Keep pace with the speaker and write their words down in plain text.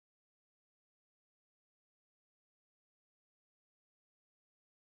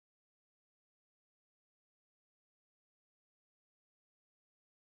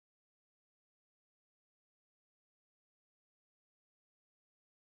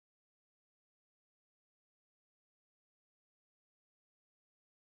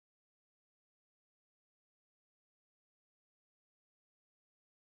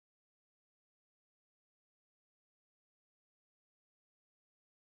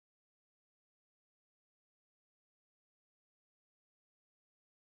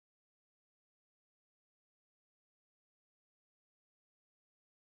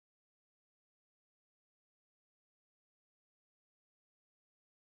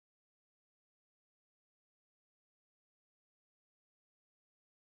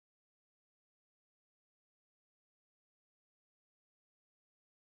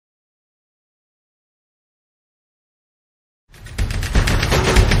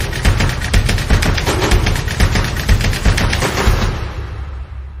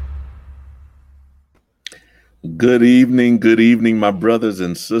Good evening, my brothers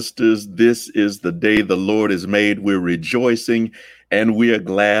and sisters. This is the day the Lord has made. We're rejoicing and we are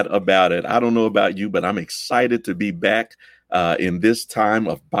glad about it. I don't know about you, but I'm excited to be back in this time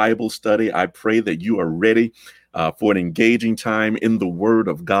of Bible study. I pray that you are ready for an engaging time in the Word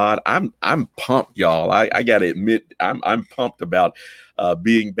of God. I'm pumped, y'all. I got to admit, I'm pumped about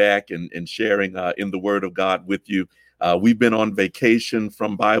being back and sharing in the Word of God with you. We've been on vacation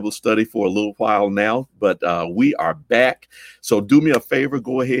from Bible study for a little while now, but we are back. So do me a favor,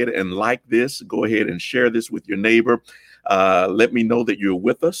 go ahead and like this. Go ahead and share this with your neighbor. Let me know that you're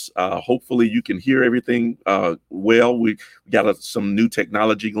with us. Hopefully you can hear everything well. We got some new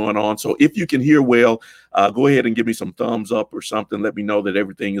technology going on. So if you can hear well, go ahead and give me some thumbs up or something. Let me know that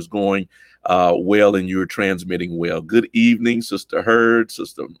everything is going well and you're transmitting well. Good evening, Sister Hurd,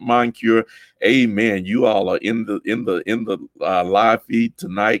 Sister Moncure. Amen. You all are in the live feed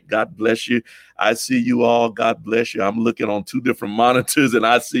tonight. God bless you. I see you all. God bless you. I'm looking on two different monitors and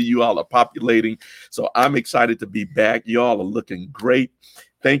I see you all are populating. So I'm excited to be back. Y'all are looking great.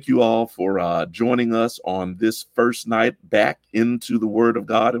 Thank you all for joining us on this first night back into the Word of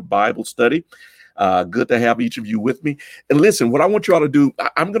God and Bible study. Good to have each of you with me. And listen, what I want you all to do,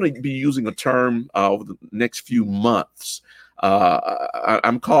 I'm going to be using a term over the next few months.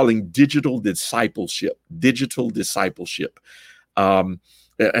 I'm calling digital discipleship. And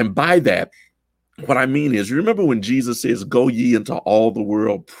by that, what I mean is, remember when Jesus says, "Go ye into all the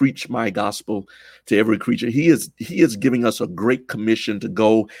world, preach my gospel to every creature." He is giving us a great commission to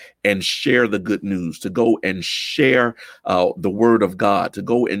go and share the good news, to go and share the Word of God, to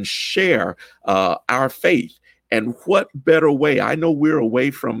go and share our faith. And what better way? I know we're away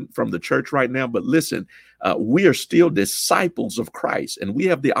from the church right now, but listen, we are still disciples of Christ, and we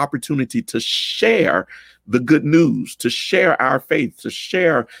have the opportunity to share the good news, to share our faith, to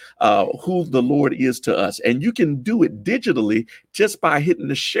share who the Lord is to us. And you can do it digitally just by hitting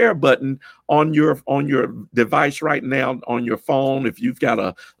the share button on your device right now, on your phone. If you've got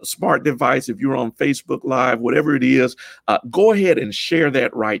a smart device, if you're on Facebook Live, whatever it is, go ahead and share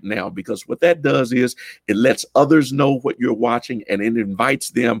that right now, because what that does is it lets others know what you're watching, and it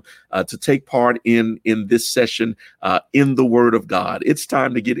invites them to take part in this session in the Word of God. It's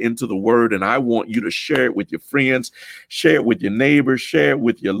time to get into the Word, and I want you to share it with your friends, share it with your neighbors, share it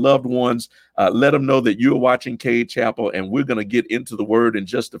with your loved ones. Let them know that you're watching Cade Chapel, and we're going to get into the Word in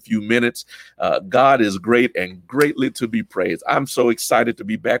just a few minutes. God is great and greatly to be praised. I'm so excited to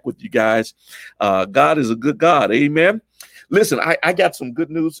be back with you guys. God is a good God. Amen. Listen, I got some good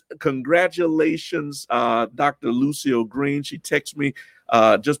news. Congratulations, Dr. Lucille Green. She texted me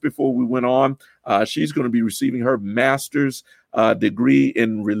just before we went on. She's going to be receiving her master's degree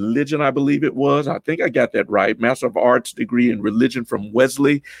in religion, I believe it was. I think I got that right. Master of Arts degree in religion from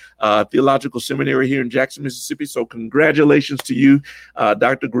Wesley Theological Seminary here in Jackson, Mississippi. So congratulations to you,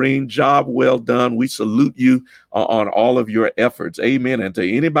 Dr. Green. Job well done. We salute you on all of your efforts. Amen. And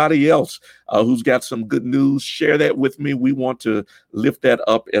to anybody else who's got some good news, share that with me. We want to lift that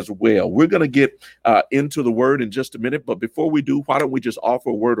up as well. We're going to get into the Word in just a minute. But before we do, why don't we just offer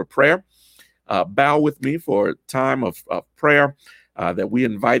a word of prayer? Bow with me for a time of prayer that we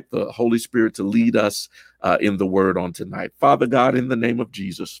invite the Holy Spirit to lead us in the Word on tonight. Father God, in the name of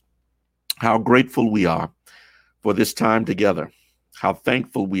Jesus, how grateful we are for this time together. How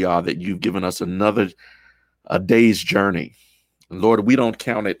thankful we are that you've given us a day's journey. And Lord, we don't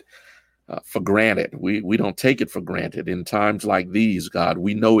count it for granted. We don't take it for granted. In times like these, God,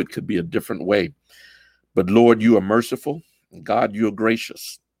 we know it could be a different way. But Lord, you are merciful. God, you are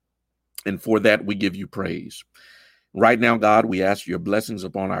gracious. And for that, we give you praise. Right now, God, we ask your blessings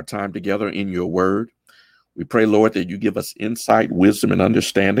upon our time together in your word. We pray, Lord, that you give us insight, wisdom, and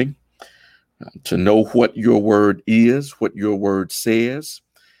understanding to know what your word is, what your word says,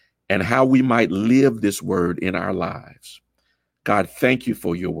 and how we might live this word in our lives. God, thank you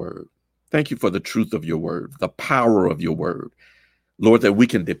for your word. Thank you for the truth of your word, the power of your word. Lord, that we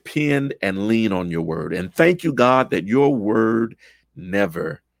can depend and lean on your word. And thank you, God, that your word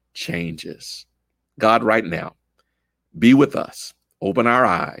never changes. God, right now, be with us. Open our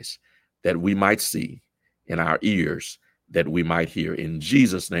eyes that we might see, and our ears that we might hear. In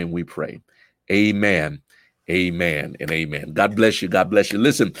Jesus' name we pray. Amen, amen, and amen. God bless you. God bless you.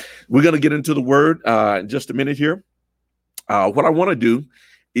 Listen, we're going to get into the word in just a minute here. What I want to do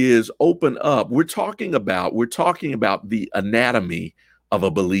is open up. We're talking about the anatomy of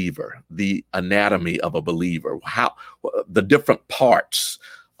a believer, how the different parts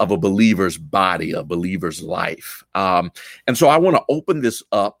of a believer's body, a believer's life. And so I want to open this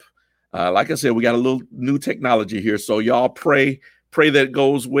up. Like I said, we got a little new technology here. So y'all pray Pray that it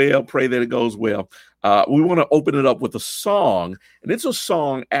goes well. Pray that it goes well. We want to open it up with a song, and it's a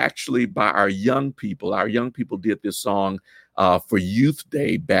song actually by our young people. Our young people did this song for Youth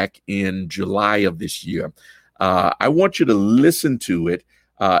Day back in July of this year. I want you to listen to it.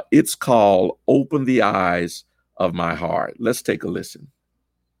 It's called Open the Eyes of My Heart. Let's take a listen.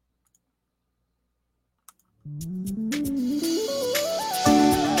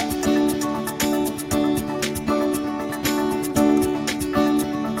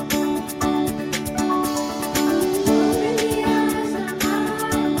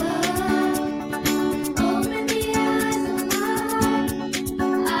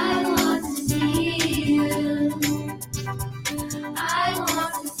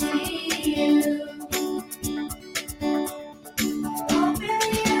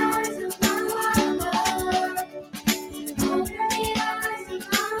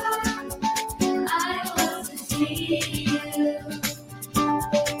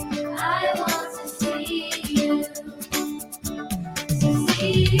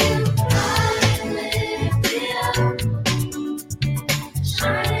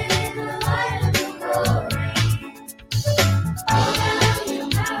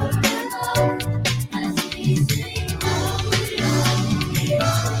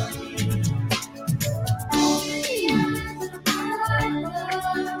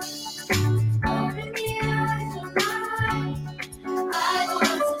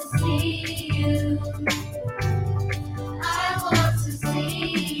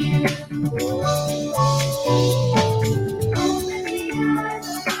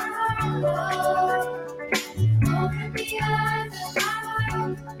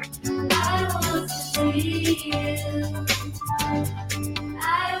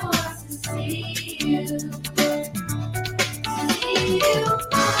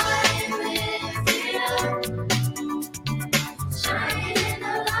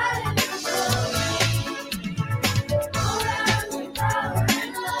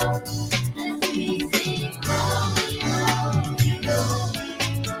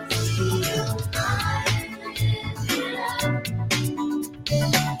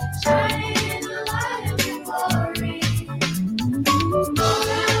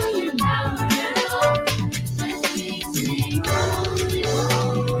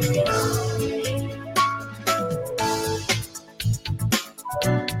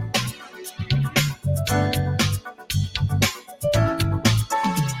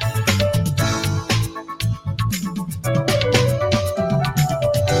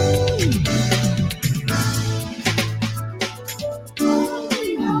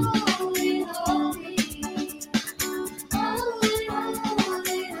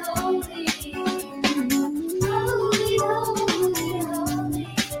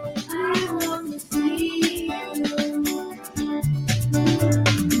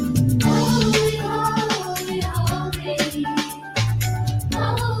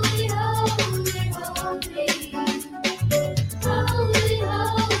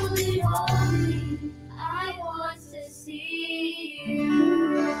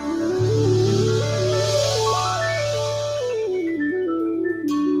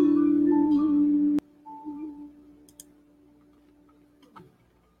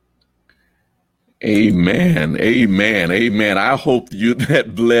 Amen. Amen. Amen. I hope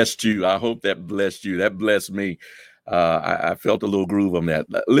that blessed you. I hope that blessed you. That blessed me. I felt a little groove on that.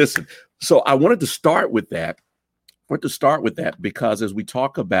 Listen, so I wanted to start with that. Because as we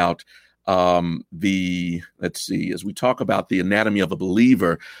talk about as we talk about the anatomy of a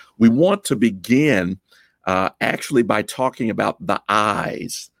believer, we want to begin actually by talking about the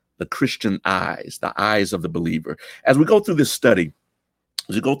eyes, the Christian eyes, the eyes of the believer. As we go through this study,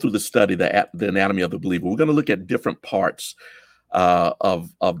 the anatomy of the believer, we're going to look at different parts of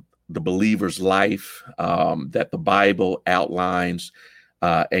the believer's life that the Bible outlines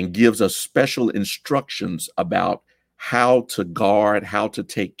and gives us special instructions about how to guard, how to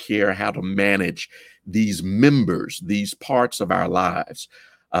take care, how to manage these members, these parts of our lives.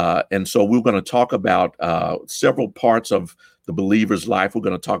 And so we're going to talk about several parts of the believer's life. We're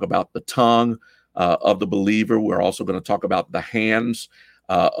going to talk about the tongue of the believer. We're also going to talk about the hands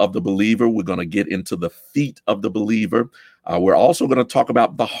of the believer. We're going to get into the feet of the believer. We're also going to talk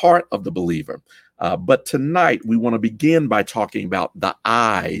about the heart of the believer. But tonight, we want to begin by talking about the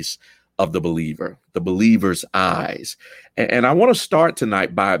eyes of the believer, the believer's eyes. And I want to start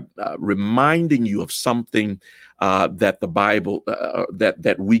tonight by reminding you of something that the Bible,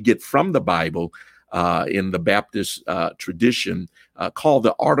 that we get from the Bible in the Baptist tradition called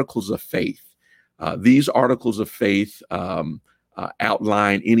the Articles of Faith. These Articles of Faith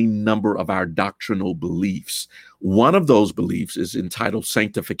outline any number of our doctrinal beliefs. One of those beliefs is entitled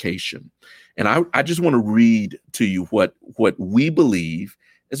sanctification. And I just want to read to you what we believe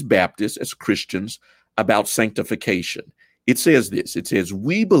as Baptists, as Christians, about sanctification. It says this, it says,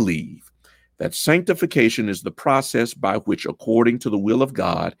 we believe that sanctification is the process by which, according to the will of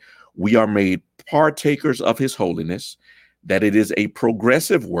God, we are made partakers of his holiness, that it is a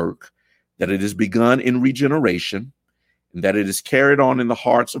progressive work, that it is begun in regeneration, and that it is carried on in the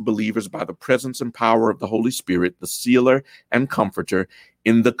hearts of believers by the presence and power of the Holy Spirit, the sealer and comforter,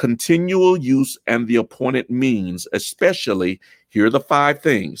 in the continual use and the appointed means, especially, here are the 5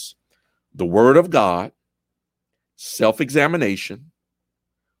 things: the word of God, self-examination,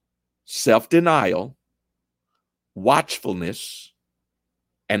 self-denial, watchfulness,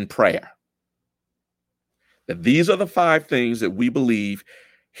 and prayer. That these are the 5 things that we believe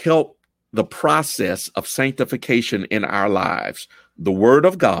help the process of sanctification in our lives: the word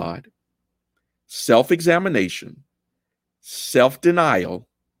of God, self-examination, self-denial,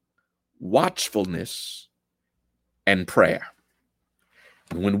 watchfulness, and prayer.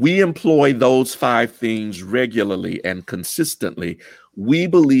 When we employ those 5 things regularly and consistently, we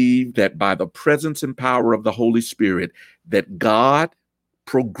believe that by the presence and power of the Holy Spirit, that God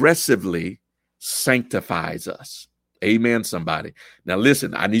progressively sanctifies us. Amen, somebody. Now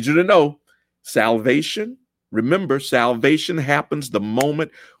listen, I need you to know, salvation, remember, salvation happens the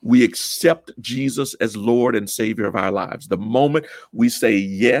moment we accept Jesus as Lord and Savior of our lives. The moment we say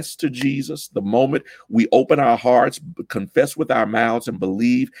yes to Jesus, the moment we open our hearts, confess with our mouths, and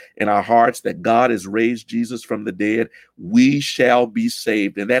believe in our hearts that God has raised Jesus from the dead, we shall be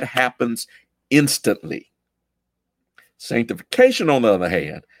saved. And that happens instantly. Sanctification, on the other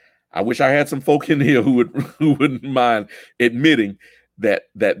hand, I wish I had some folk in here who wouldn't mind admitting that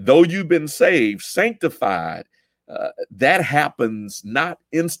though you've been saved, sanctified, that happens not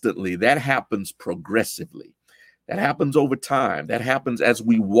instantly. That happens progressively. That happens over time. That happens as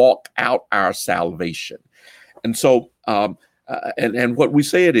we walk out our salvation. And so, and what we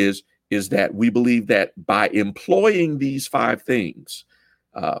say it is that we believe that by employing these 5 things,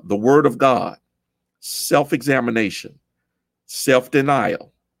 the word of God, self-examination,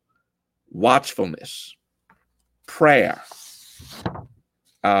 self-denial, watchfulness, prayer.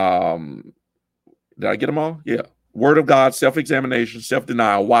 Did I get them all? Yeah. Word of God, self-examination,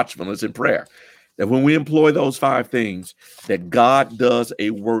 self-denial, watchfulness, and prayer. That when we employ those 5 things, that God does a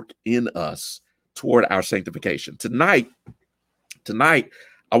work in us toward our sanctification. Tonight,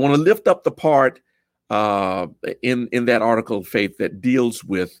 I want to lift up the part in that article of faith that deals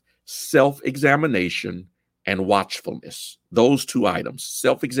with self-examination and watchfulness. Those 2 items,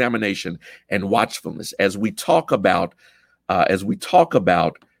 self-examination and watchfulness, as we talk about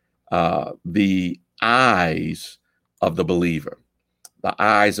the eyes of the believer, the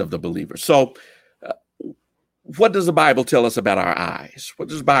eyes of the believer. So, what does the Bible tell us about our eyes? What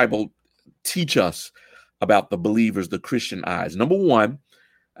does the Bible teach us about the believers, the Christian eyes? Number 1,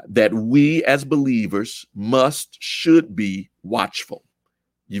 that we as believers should be watchful.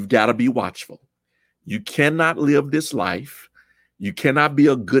 You've got to be watchful. You cannot live this life. You cannot be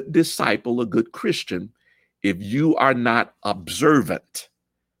a good disciple, a good Christian, if you are not observant,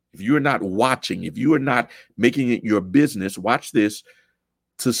 if you are not watching, if you are not making it your business, watch this,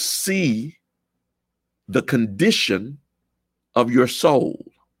 to see the condition of your soul.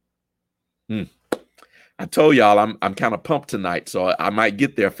 I told y'all I'm kind of pumped tonight, so I might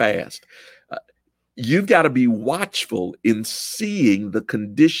get there fast. You've got to be watchful in seeing the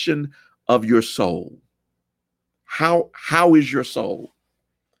condition of your soul. How is your soul?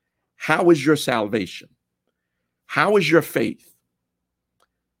 How is your salvation? How is your faith?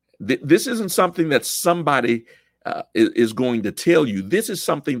 This isn't something that somebody is going to tell you. This is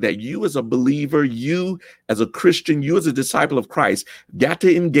something that you as a believer, you as a Christian, you as a disciple of Christ, got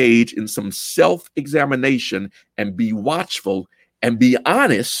to engage in some self-examination and be watchful and be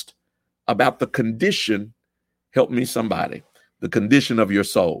honest about the condition, help me somebody, the condition of your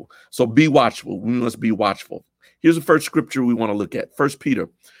soul. So be watchful. We must be watchful. Here's the first scripture we want to look at. 1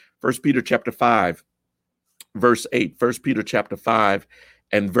 Peter chapter 5, verse 8. 1 Peter chapter 5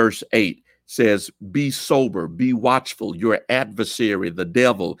 and verse 8 says, be sober, be watchful. Your adversary, the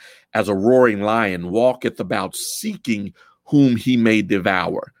devil, as a roaring lion, walketh about seeking whom he may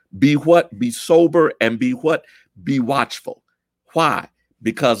devour. Be what? Be sober and be what? Be watchful. Why?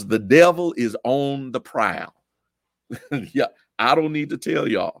 Because the devil is on the prowl. Yeah, I don't need to tell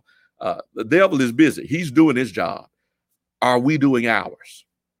y'all. The devil is busy. He's doing his job. Are we doing ours?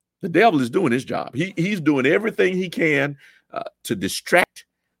 The devil is doing his job. He's doing everything he can to distract,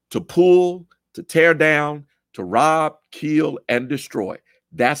 to pull, to tear down, to rob, kill, and destroy.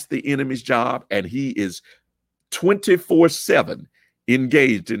 That's the enemy's job, and he is 24/7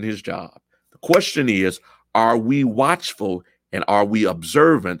 engaged in his job. The question is, are we watchful and are we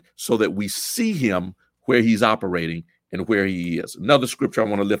observant so that we see him where he's operating and where he is? Another scripture I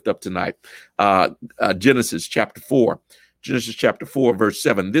want to lift up tonight, Genesis chapter 4, verse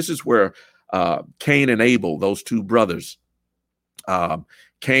 7. This is where Cain and Abel, those two brothers,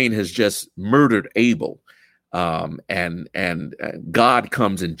 Cain has just murdered Abel, and God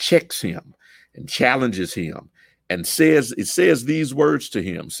comes and checks him and challenges him and says these words to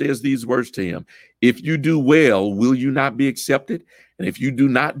him, if you do well, will you not be accepted? And if you do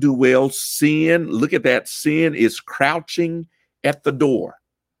not do well, sin, look at that, sin is crouching at the door.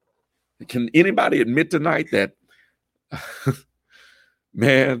 Can anybody admit tonight that,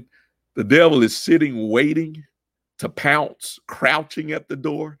 man, the devil is sitting, waiting to pounce, crouching at the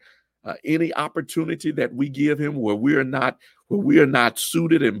door? Any opportunity that we give him where we are not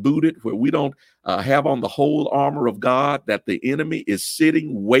suited and booted, where we don't have on the whole armor of God, that the enemy is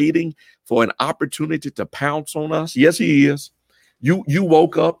sitting, waiting for an opportunity to pounce on us. Yes, he is. You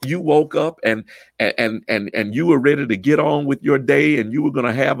woke up and you were ready to get on with your day, and you were going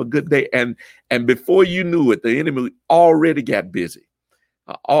to have a good day. And before you knew it, the enemy already got busy.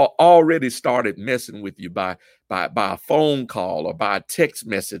 Already started messing with you by a phone call or by a text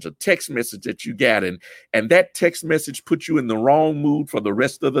message that you got, and that text message put you in the wrong mood for the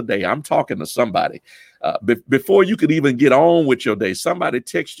rest of the day. I'm talking to somebody. Before you could even get on with your day, somebody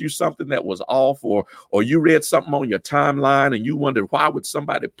texted you something that was off, or you read something on your timeline and you wondered, why would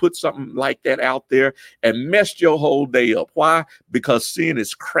somebody put something like that out there, and messed your whole day up? Why? Because sin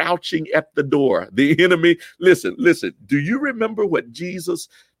is crouching at the door. The enemy, listen, do you remember what Jesus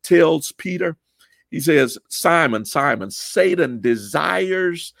tells Peter? He says, Simon, Simon, Satan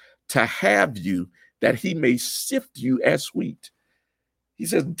desires to have you that he may sift you as wheat. He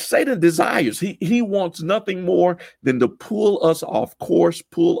says, Satan desires, he wants nothing more than to pull us off course,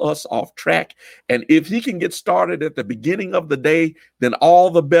 pull us off track. And if he can get started at the beginning of the day, then all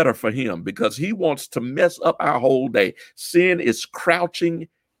the better for him, because he wants to mess up our whole day. Sin is crouching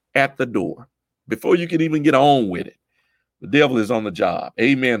at the door. Before you can even get on with it, the devil is on the job.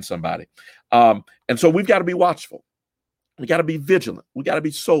 Amen, somebody. And so we've got to be watchful. We got to be vigilant. We got to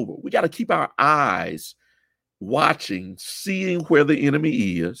be sober. We got to keep our eyes watching, seeing where the enemy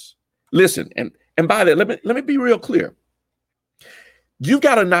is. Listen, and by that, let me be real clear. You've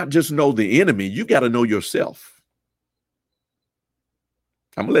got to not just know the enemy, you got to know yourself.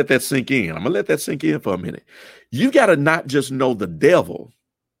 I'm going to let that sink in. For a minute. You got to not just know the devil.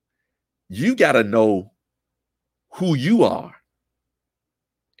 You got to know who you are.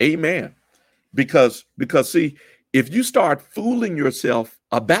 Amen. Because see, if you start fooling yourself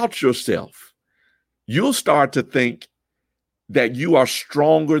about yourself, you'll start to think that you are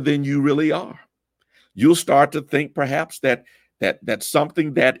stronger than you really are. You'll start to think perhaps that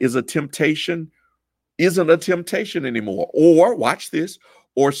something that is a temptation isn't a temptation anymore. Or watch this,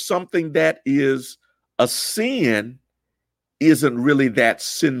 or something that is a sin isn't really that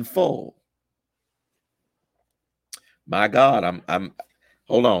sinful. My God, I'm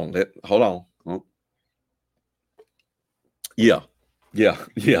hold on. Yeah.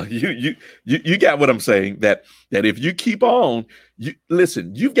 You got what I'm saying, that if you keep on,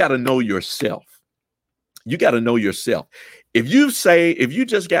 you've got to know yourself. You got to know yourself. If you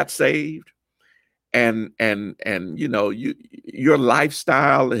just got saved and you know, your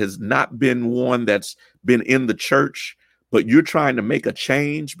lifestyle has not been one that's been in the church, but you're trying to make a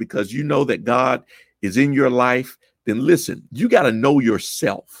change because you know that God is in your life, then listen, you got to know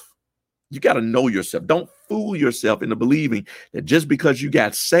yourself. You got to know yourself. Don't fool yourself into believing that just because you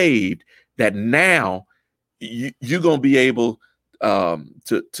got saved, that now you're going to be able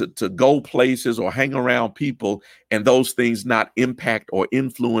to go places or hang around people and those things not impact or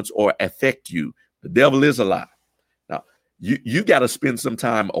influence or affect you. The devil is a lie. Now, you got to spend some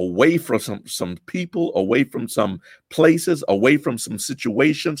time away from some people, away from some places, away from some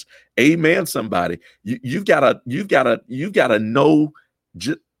situations. Amen, somebody. You've got to know.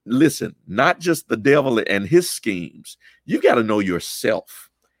 Listen, not just the devil and his schemes. You got to know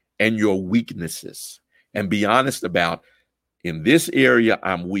yourself and your weaknesses and be honest about, in this area,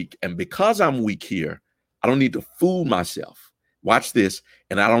 I'm weak. And because I'm weak here, I don't need to fool myself. Watch this.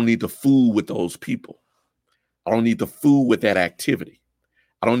 And I don't need to fool with those people. I don't need to fool with that activity.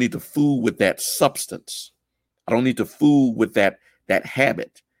 I don't need to fool with that substance. I don't need to fool with that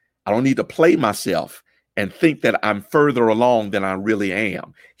habit. I don't need to play myself and think that I'm further along than I really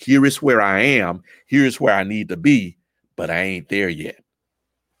am. Here is where I am. Here is where I need to be, but I ain't there yet.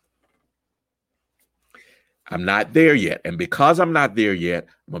 I'm not there yet. And because I'm not there yet,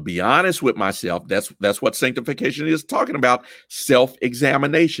 I'm going to be honest with myself. That's what sanctification is talking about,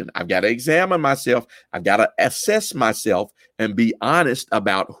 self-examination. I've got to examine myself. I've got to assess myself and be honest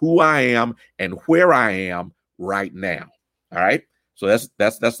about who I am and where I am right now. All right? So that's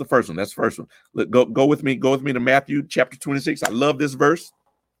the first one. That's the first one. Go with me to Matthew chapter 26. I love this verse.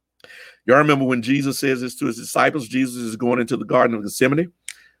 Y'all remember when Jesus says this to his disciples? Jesus is going into the Garden of Gethsemane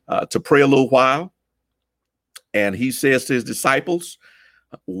to pray a little while. And he says to his disciples,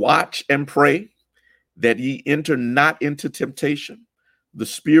 watch and pray that ye enter not into temptation. The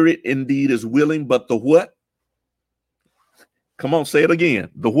spirit indeed is willing, but the what? Come on, say it again.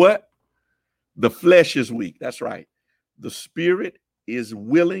 The what? The flesh is weak. That's right. The spirit is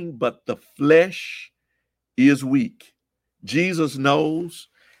willing, but the flesh is weak. Jesus knows.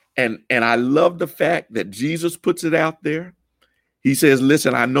 And I love the fact that Jesus puts it out there. He says,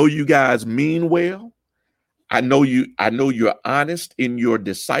 listen, I know you guys mean well. I know you're honest in your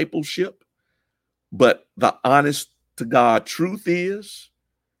discipleship, but the honest to God truth is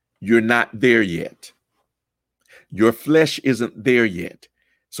you're not there yet. Your flesh isn't there yet.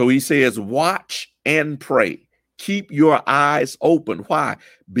 So he says, watch and pray. Keep your eyes open. Why?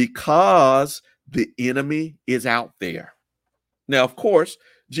 Because the enemy is out there. Now, of course,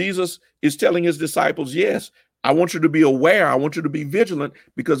 Jesus is telling his disciples, yes, I want you to be aware. I want you to be vigilant,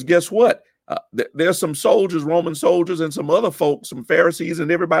 because guess what? There's some soldiers, Roman soldiers, and some other folks, some Pharisees and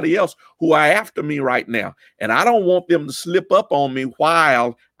everybody else who are after me right now. And I don't want them to slip up on me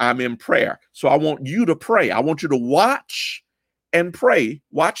while I'm in prayer. So I want you to pray. I want you to watch and pray.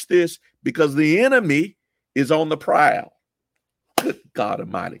 Watch this, because the enemy is on the prowl. Good God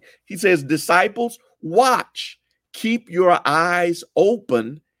Almighty. He says, disciples, watch, keep your eyes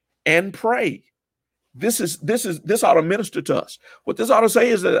open and pray. This ought to minister to us. What this ought to say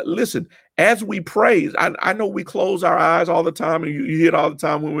is that, listen, as we pray, I know we close our eyes all the time, and you hear it all the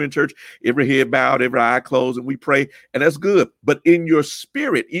time when we're in church, every head bowed, every eye closed, and we pray, and that's good. But in your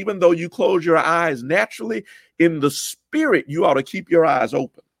spirit, even though you close your eyes naturally, in the spirit, you ought to keep your eyes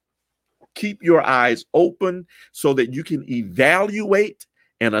open. Keep your eyes open so that you can evaluate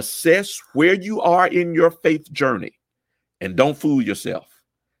and assess where you are in your faith journey. And don't fool yourself.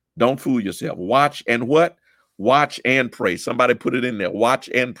 Don't fool yourself. Watch and what? Watch and pray. Somebody put it in there. Watch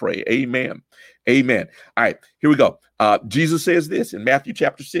and pray. Amen. Amen. All right, here we go. Jesus says this in Matthew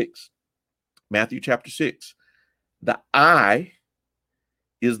chapter 6. Matthew chapter 6. The eye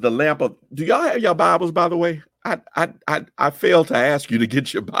is the lamp of. Do y'all have your Bibles, by the way? I failed to ask you to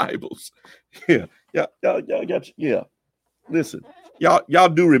get your Bibles. Yeah. Y'all got. Yeah. Listen, y'all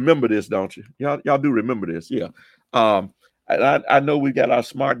do remember this, don't you? Y'all do remember this. Yeah. I know we got our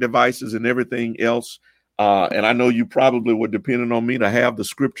smart devices and everything else. And I know you probably were depending on me to have the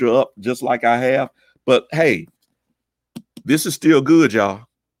scripture up just like I have. But hey, this is still good, y'all.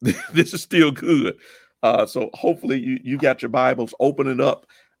 This is still good. So hopefully you got your Bibles, open it up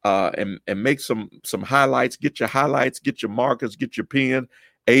and make some highlights. Get your highlights, get your markers, get your pen.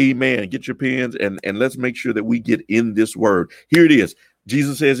 Amen. Get your pens and let's make sure that we get in this word. Here it is.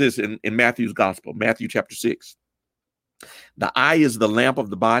 Jesus says this in Matthew's gospel, Matthew chapter 6. The eye is the lamp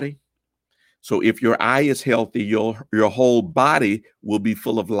of the body. So if your eye is healthy, your whole body will be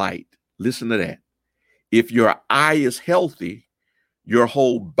full of light. Listen to that. If your eye is healthy, your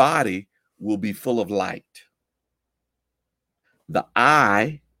whole body will be full of light. The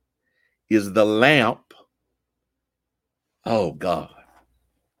eye is the lamp. Oh God.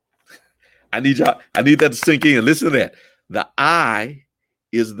 I need that to sink in. Listen to that. The eye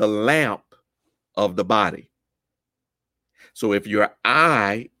is the lamp of the body. So if your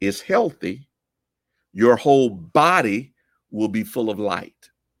eye is healthy, your whole body will be full of light.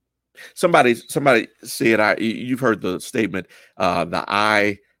 Somebody said, you've heard the statement, the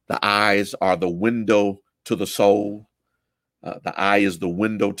eyes are the window to the soul. The eye is the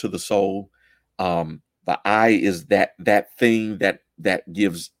window to the soul. The eye is that thing that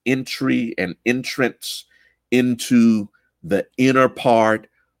gives entry and entrance into the inner part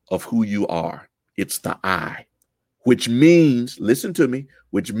of who you are. It's the eye. Which means, listen to me,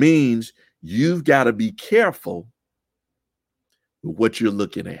 which means you've got to be careful with what you're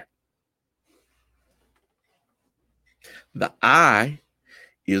looking at. The eye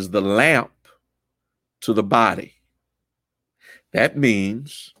is the lamp to the body. That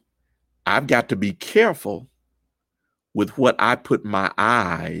means I've got to be careful with what I put my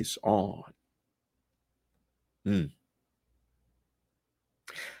eyes on.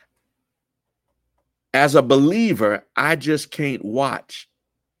 As a believer, I just can't watch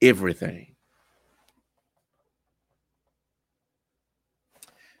everything.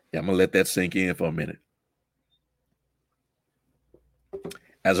 Yeah, I'm going to let that sink in for a minute.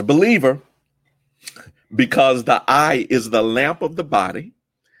 as a believer, because the eye is the lamp of the body,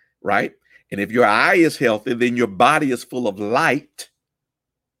 right? And if your eye is healthy, then your body is full of light.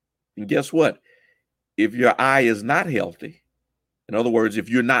 And guess what? If your eye is not healthy, in other words, if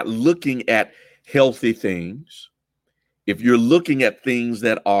you're not looking at healthy things, if you're looking at things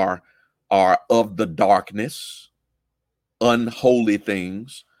that are of the darkness, unholy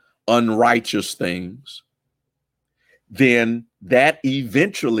things, unrighteous things, then that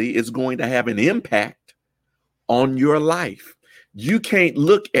eventually is going to have an impact on your life. You can't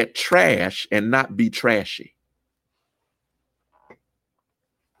look at trash and not be trashy.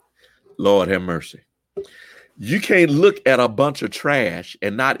 Lord have mercy. You can't look at a bunch of trash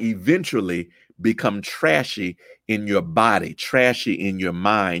and not eventually become trashy in your body, trashy in your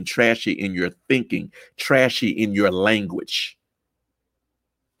mind, trashy in your thinking, trashy in your language.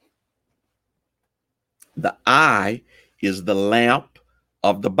 The eye is the lamp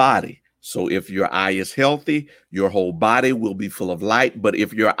of the body. So if your eye is healthy, your whole body will be full of light. But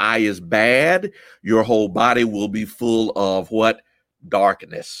if your eye is bad, your whole body will be full of what?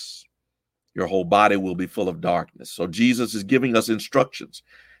 Darkness. Your whole body will be full of darkness. So Jesus is giving us instructions.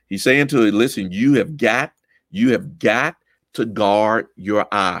 He's saying to it, listen, you have got to guard your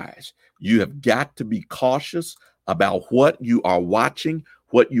eyes. You have got to be cautious about what you are watching,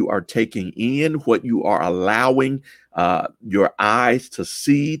 what you are taking in, what you are allowing your eyes to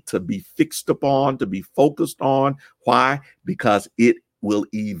see, to be fixed upon, to be focused on. Why? Because it will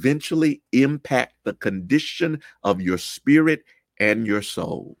eventually impact the condition of your spirit and your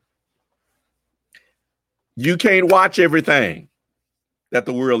soul. You can't watch everything that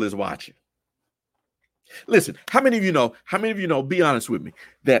the world is watching. Listen, how many of you know, be honest with me,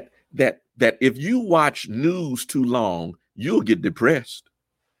 that if you watch news too long, you'll get depressed.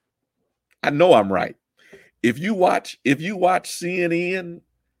 I know I'm right. If you watch CNN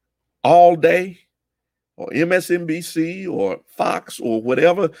all day, or MSNBC or Fox or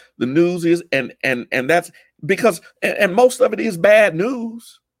whatever the news is, and that's because and most of it is bad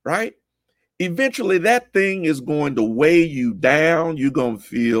news, right? Eventually that thing is going to weigh you down. You're going to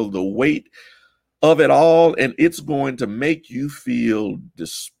feel the weight of it all, and it's going to make you feel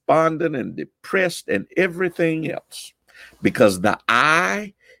despondent and depressed and everything else, because the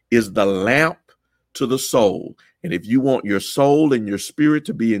eye is the lamp to the soul. And if you want your soul and your spirit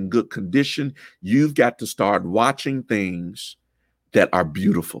to be in good condition, you've got to start watching things that are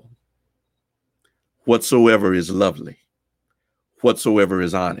beautiful. Whatsoever is lovely, whatsoever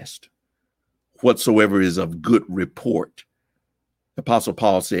is honest, whatsoever is of good report. The Apostle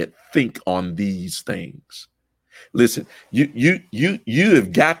Paul said, think on these things. Listen, you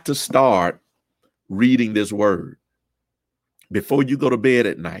have got to start reading this word. Before you go to bed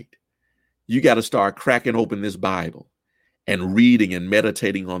at night, you got to start cracking open this Bible and reading and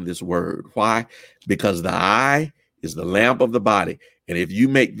meditating on this word. Why? Because the eye is the lamp of the body. And if you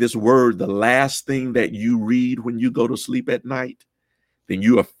make this word the last thing that you read when you go to sleep at night, then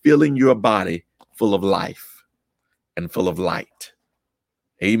you are filling your body full of life and full of light.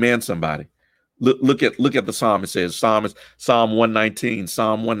 Amen, somebody. Look at the psalm. It says, Psalm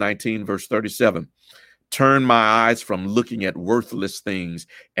 119, verse 37. Turn my eyes from looking at worthless things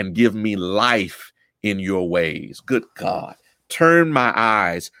and give me life in your ways. Good God. Turn my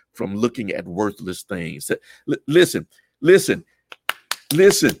eyes from looking at worthless things. Listen.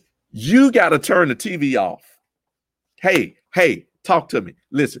 You got to turn the TV off. Hey, talk to me.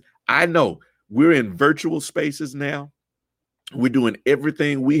 Listen, I know we're in virtual spaces now. We're doing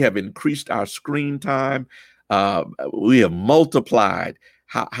everything. We have increased our screen time. We have multiplied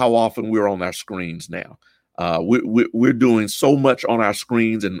how often we're on our screens now. We're doing so much on our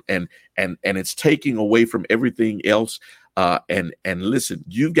screens, and it's taking away from everything else. And listen,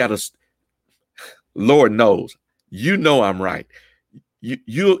 you've got to. Lord knows, I'm right.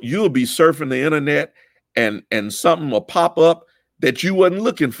 You'll be surfing the internet, and something will pop up that you wasn't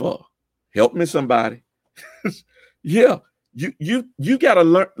looking for. Help me, somebody. Yeah. You got to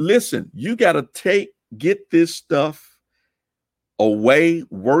learn. Listen, you got to get this stuff away,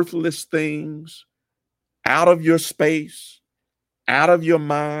 worthless things out of your space, out of your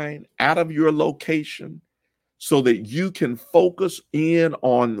mind, out of your location, so that you can focus in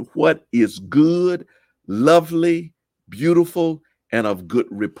on what is good, lovely, beautiful, and of good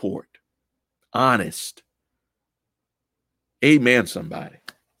report. Honest. Amen, somebody.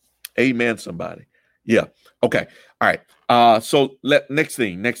 Amen, somebody. Yeah. Okay. All right. So next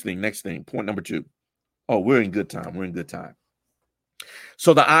thing. Point number 2. Oh, we're in good time.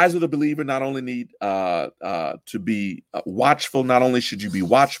 So the eyes of the believer not only need to be watchful. Not only should you be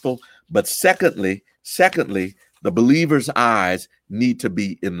watchful, but secondly, The believer's eyes need to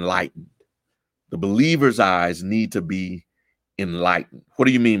be enlightened. The believer's eyes need to be enlightened. What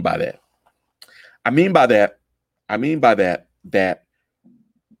do you mean by that? I mean by that that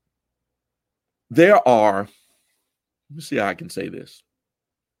there are, let me see how I can say this.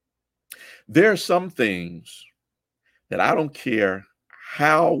 There are some things that I don't care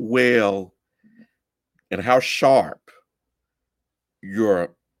how well and how sharp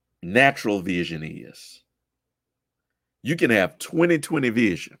your natural vision is. You can have 20/20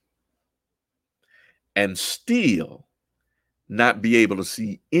 vision and still not be able to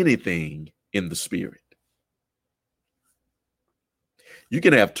see anything in the spirit. You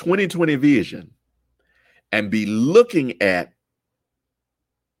can have 20/20 vision and be looking at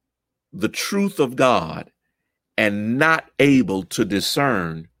the truth of God and not able to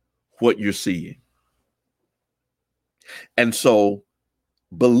discern what you're seeing. And so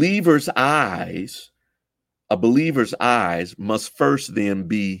a believer's eyes must first then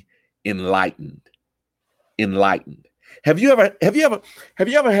be enlightened. Have you ever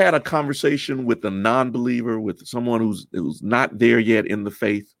had a conversation with a non-believer, with someone who's not there yet in the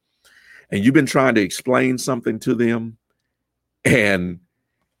faith, and you've been trying to explain something to them, and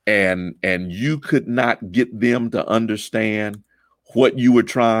you could not get them to understand what you were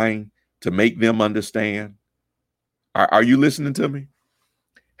trying to make them understand? Are you listening to me?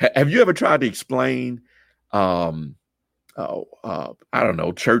 Have you ever tried to explain, I don't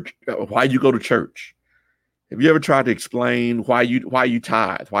know, church, why you go to church? Have you ever tried to explain why you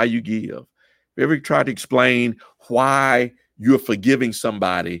tithe, why you give? Have you ever tried to explain why you're forgiving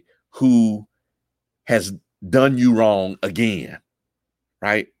somebody who has done you wrong again,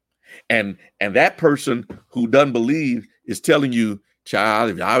 right? And that person who doesn't believe is telling you,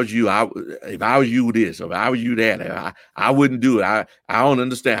 child, if I was you, if I was you this, or if I was you that, I wouldn't do it. I don't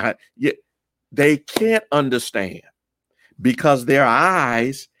understand. They can't understand because their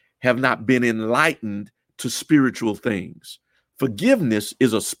eyes have not been enlightened to spiritual things. Forgiveness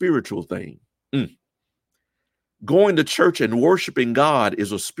is a spiritual thing. Going to church and worshiping God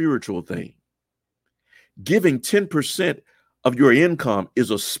is a spiritual thing. Giving 10% of your income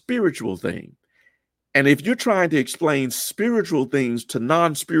is a spiritual thing. And if you're trying to explain spiritual things to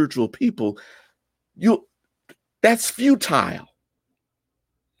non-spiritual people, that's futile,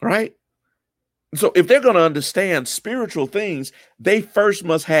 right? So if they're going to understand spiritual things, they first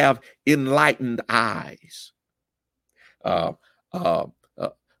must have enlightened eyes. The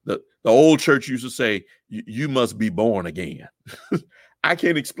old church used to say, you must be born again. I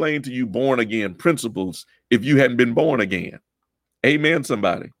can't explain to you born again principles if you hadn't been born again. Amen,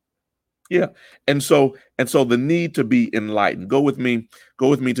 somebody. Yeah. And so the need to be enlightened. Go with me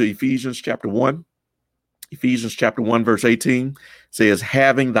to Ephesians chapter 1. Ephesians chapter 1, verse 18 says,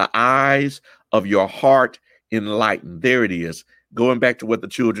 having the eyes of your heart enlightened. There it is. Going back to what the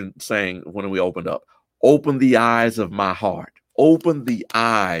children sang when we opened up. Open the eyes of my heart. Open the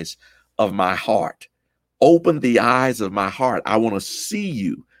eyes of my heart. Open the eyes of my heart. I want to see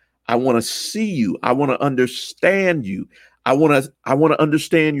you. I want to see you. I want to understand you. I want to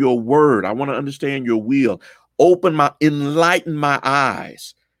understand your word. I want to understand your will. Enlighten my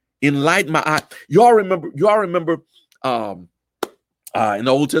eyes. Enlighten my eyes. Y'all remember in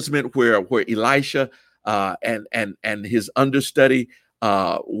the Old Testament where Elisha and his understudy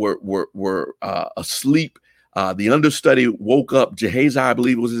were asleep. The understudy woke up. Gehazi, I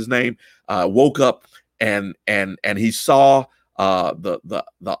believe was his name, woke up and he saw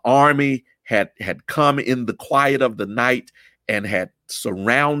the army had come in the quiet of the night and had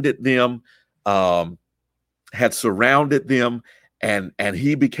surrounded them, and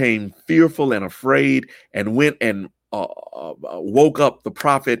he became fearful and afraid and went and woke up the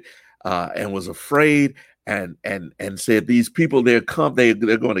prophet and was afraid and said, these people, they're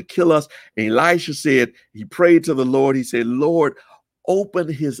going to kill us. And Elisha said, he prayed to the Lord. He said, Lord, open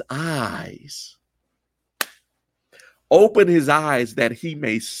his eyes. Open his eyes that he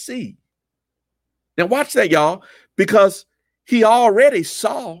may see. Now watch that, y'all, because he already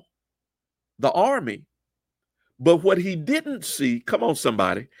saw the army. But what he didn't see, come on,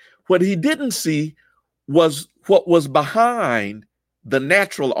 somebody, what he didn't see was what was behind the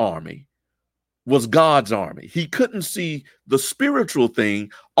natural army was God's army. He couldn't see the spiritual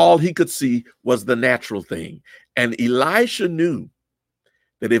thing. All he could see was the natural thing. And Elisha knew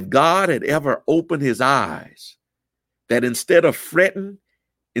that if God had ever opened his eyes, that instead of fretting,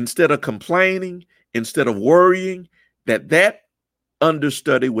 instead of complaining, instead of worrying, that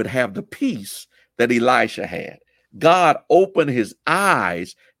understudy would have the peace that Elisha had. God opened his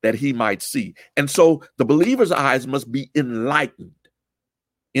eyes that he might see. And so the believer's eyes must be enlightened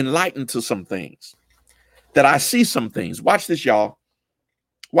to some things. that I see some things. Watch this, y'all.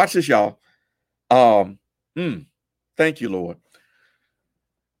 Watch this, y'all. Um, Thank you, Lord.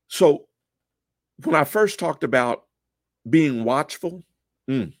 So when I first talked about being watchful,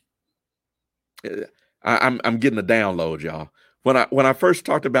 I'm getting a download, y'all. When I first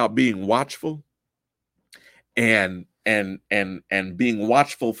talked about being watchful and being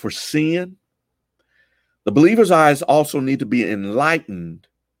watchful for sin, the believer's eyes also need to be enlightened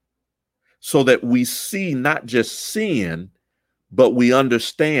so that we see not just sin, but we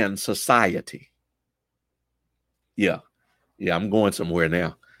understand society. Yeah, I'm going somewhere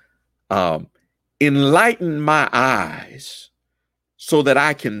now. Enlighten my eyes so that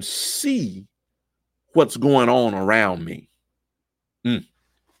I can see what's going on around me.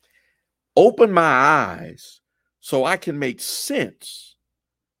 Open my eyes so I can make sense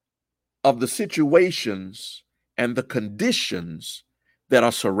of the situations and the conditions that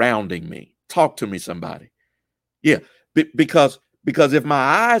are surrounding me. Talk to me, somebody. Yeah, because if my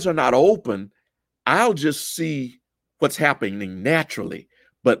eyes are not open, I'll just see what's happening naturally.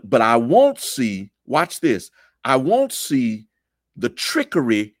 But I won't see, watch this, I won't see the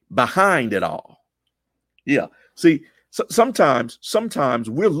trickery behind it all. Yeah. See, sometimes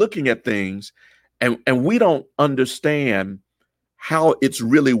we're looking at things and we don't understand how it's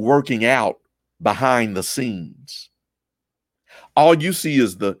really working out behind the scenes. All you see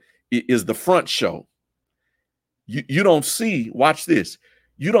is the front show. You don't see, watch this,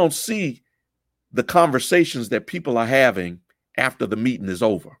 you don't see the conversations that people are having after the meeting is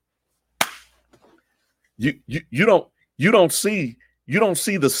over. You don't see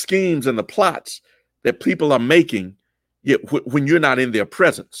the schemes and the plots that people are making yet when you're not in their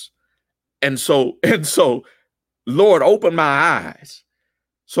presence. And so, Lord, open my eyes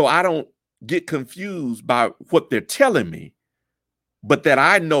so I don't get confused by what they're telling me, but that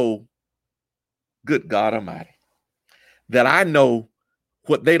I know, good God Almighty, that I know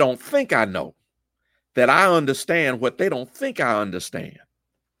what they don't think I know, that I understand what they don't think I understand.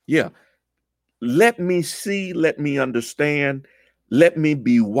 Yeah. Let me see, let me understand, let me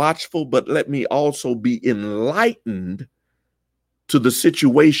be watchful, but let me also be enlightened to the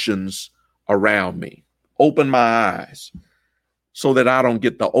situations around me. Open my eyes so that I don't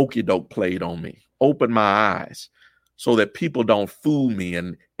get the okie doke played on me. Open my eyes so that people don't fool me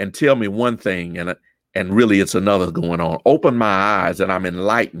and tell me one thing and really it's another going on. Open my eyes and I'm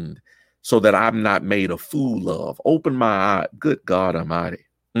enlightened so that I'm not made a fool of. Open my eye, good God Almighty.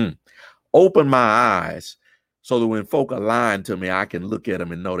 Open my eyes so that when folk are lying to me, I can look at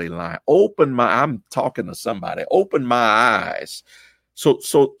them and know they lying. I'm talking to somebody. Open my eyes so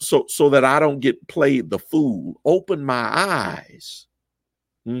that I don't get played the fool. Open my eyes.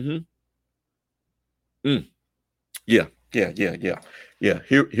 Yeah.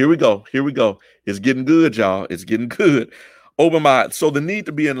 Here we go. It's getting good, y'all. It's getting good. Open my eyes. So the need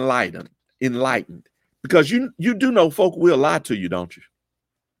to be enlightened, because you do know folk will lie to you, don't you?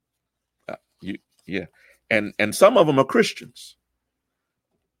 Yeah. And some of them are Christians.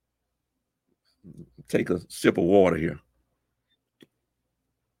 Take a sip of water here.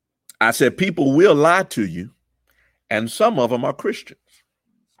 I said people will lie to you, and some of them are Christians.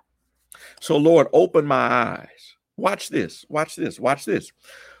 So Lord, open my eyes. Watch this.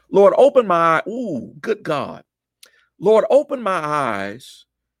 Lord, open my eyes. Ooh, good God. Lord, open my eyes.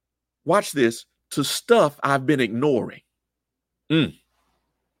 Watch this, to stuff I've been ignoring.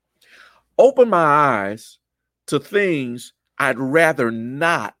 Open my eyes to things I'd rather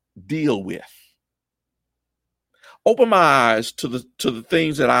not deal with. Open my eyes to the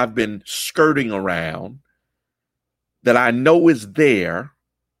things that I've been skirting around, that I know is there,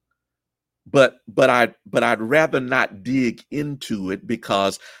 but I'd rather not dig into it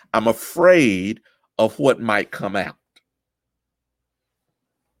because I'm afraid of what might come out.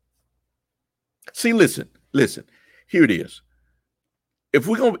 See, listen. Here it is. If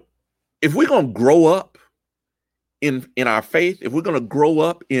we're gonna grow up in our faith, if we're gonna grow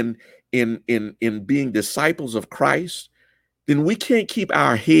up in being disciples of Christ, then we can't keep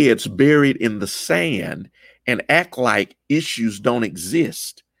our heads buried in the sand and act like issues don't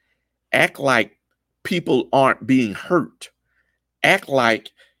exist. Act like people aren't being hurt. Act like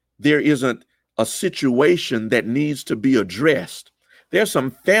there isn't a situation that needs to be addressed. There's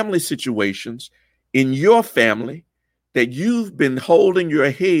some family situations in your family that you've been holding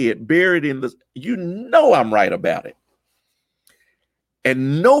your head buried in I'm right about it.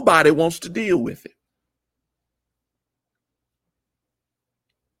 And nobody wants to deal with it.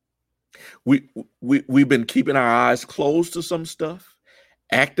 We've been keeping our eyes closed to some stuff,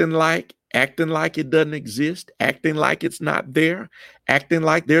 acting like acting like it doesn't exist, acting like it's not there, acting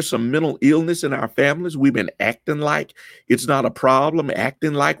like there's some mental illness in our families. We've been acting like it's not a problem,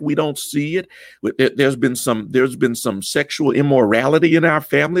 acting like we don't see it. There's been some sexual immorality in our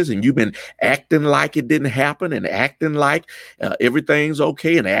families, and you've been acting like it didn't happen, and acting like everything's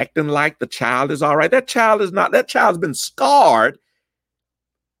okay, and acting like the child is all right. That child is not. That child's been scarred.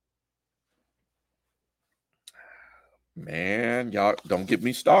 Man, y'all don't get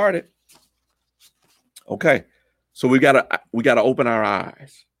me started. Okay, so we gotta open our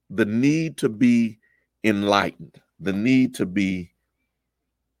eyes. The need to be enlightened. The need to be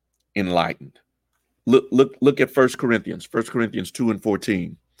enlightened. Look at 1 Corinthians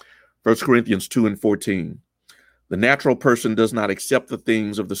 2:14. 1 Corinthians 2:14. The natural person does not accept the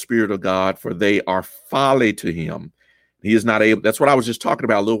things of the Spirit of God, for they are folly to him. He is not able. That's what I was just talking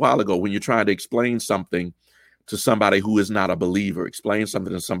about a little while ago. When you're trying to explain something to somebody who is not a believer, explain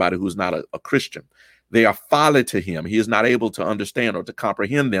something to somebody who is not a Christian. They are folly to him. He is not able to understand or to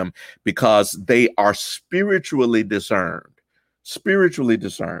comprehend them because they are spiritually discerned. Spiritually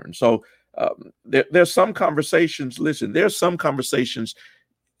discerned. So there's some conversations. Listen, there's some conversations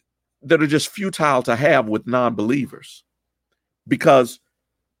that are just futile to have with non-believers because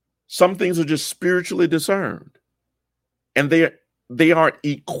some things are just spiritually discerned, and they aren't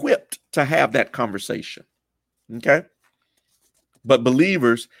equipped to have that conversation. Okay, but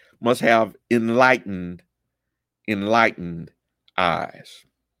believers must have enlightened eyes.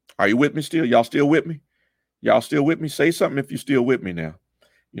 Are you with me still? Y'all still with me? Y'all still with me? Say something if you're still with me now.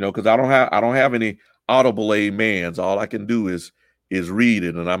 Because I don't have any audible amens. All I can do is read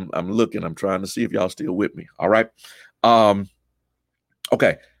it, and I'm looking. I'm trying to see if y'all still with me. All right.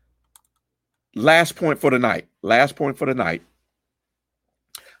 Okay. Last point for the night.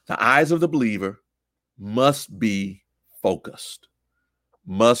 The eyes of the believer must be focused.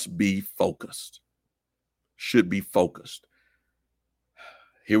 Should be focused.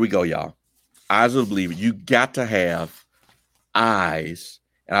 Here we go, y'all. Eyes of the believer. You got to have eyes.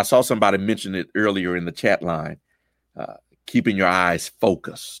 And I saw somebody mention it earlier in the chat line. Keeping your eyes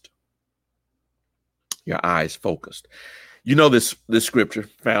focused. Your eyes focused. This scripture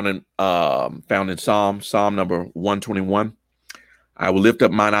found in Psalm number 121. I will lift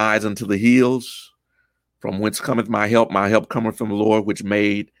up mine eyes unto the hills, from whence cometh my help. My help cometh from the Lord, which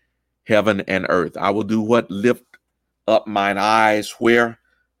made heaven and earth. I will do what? Lift up mine eyes where?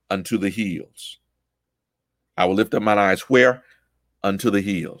 Unto the hills. I will lift up mine eyes where? Unto the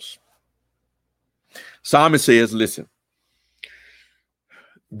hills. Psalmist says, listen,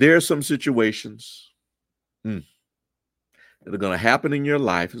 there are some situations that are going to happen in your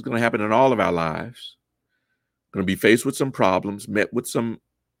life. It's going to happen in all of our lives. Going to be faced with some problems, met with some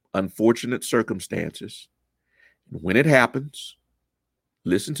unfortunate circumstances. When it happens,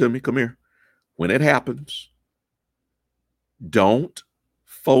 listen to me, come here. When it happens, don't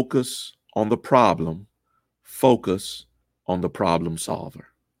focus on the problem, focus on the problem solver.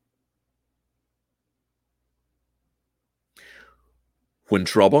 When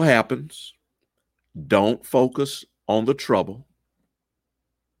trouble happens, don't focus on the trouble,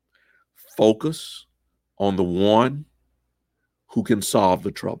 focus on the one who can solve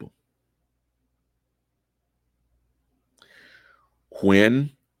the trouble.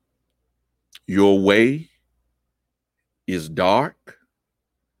 When your way is dark,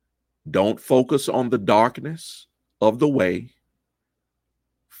 don't focus on the darkness of the way.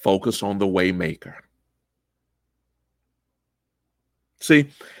 Focus on the way maker. See,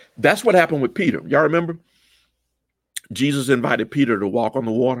 that's what happened with Peter. Y'all remember? Jesus invited Peter to walk on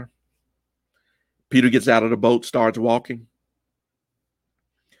the water. Peter gets out of the boat, starts walking.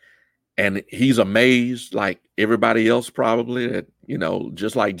 And he's amazed, like everybody else probably, that,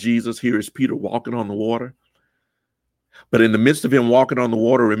 just like Jesus, here is Peter walking on the water. But in the midst of him walking on the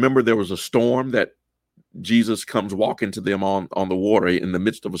water, remember there was a storm that Jesus comes walking to them on the water in the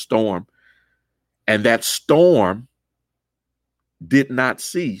midst of a storm. And that storm did not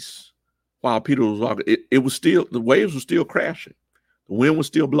cease while Peter was walking. It was still, the waves were still crashing. The wind was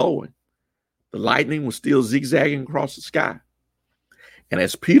still blowing. The lightning was still zigzagging across the sky. And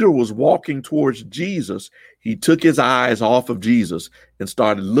as Peter was walking towards Jesus, he took his eyes off of Jesus and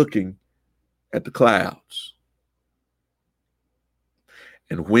started looking at the clouds.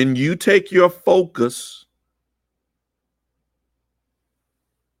 And when you take your focus,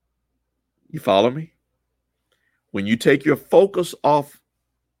 you follow me? When you take your focus off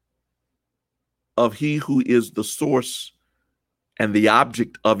of he who is the source and the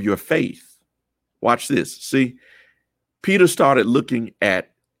object of your faith, watch this. See, Peter started looking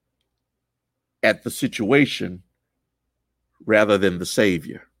at the situation rather than the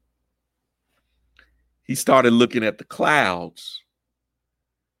Savior. He started looking at the clouds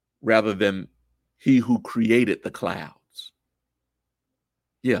rather than he who created the clouds.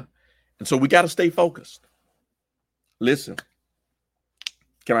 Yeah. And so we got to stay focused. Listen,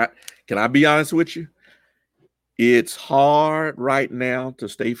 can I be honest with you? It's hard right now to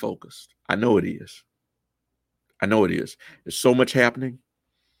stay focused. I know it is. I know it is. There's so much happening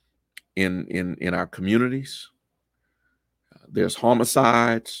in our communities. There's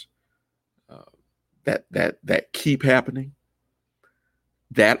homicides that keep happening.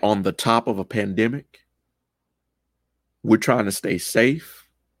 That on the top of a pandemic. We're trying to stay safe,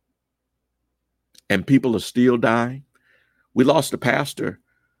 and people are still dying. We lost a pastor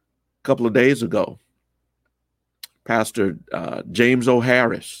a couple of days ago. Pastor James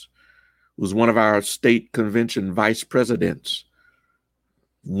O'Harris was one of our state convention vice presidents.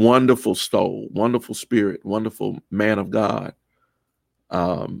 Wonderful soul, wonderful spirit, wonderful man of God.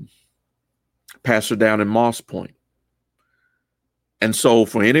 Pastor down in Moss Point. And so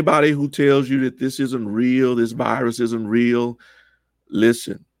for anybody who tells you that this isn't real, this virus isn't real,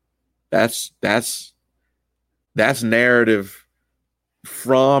 listen, that's narrative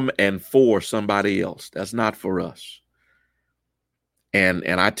from and for somebody else. That's not for us. And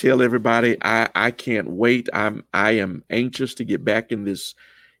I tell everybody, I can't wait. I am anxious to get back in this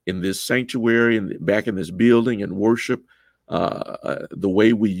sanctuary and back in this building and worship the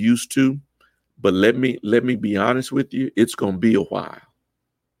way we used to. But let me be honest with you, it's going to be a while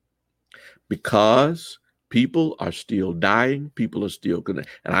because people are still dying. People are still going to,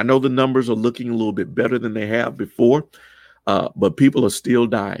 and I know the numbers are looking a little bit better than they have before, but people are still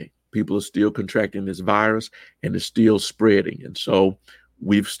dying. People are still contracting this virus and it's still spreading. And so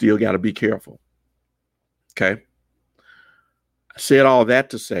we've still got to be careful. Okay. I said all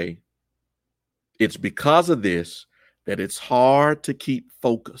that to say it's because of this that it's hard to keep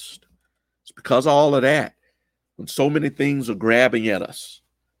focused. It's because of all of that. When so many things are grabbing at us,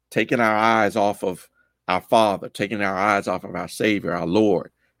 taking our eyes off of our Father, taking our eyes off of our Savior, our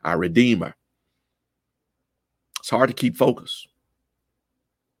Lord, our Redeemer. It's hard to keep focused.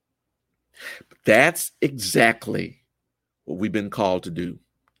 But that's exactly what we've been called to do.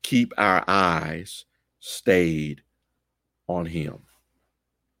 Keep our eyes stayed on Him.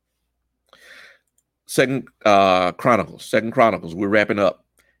 Second Chronicles, we're wrapping up.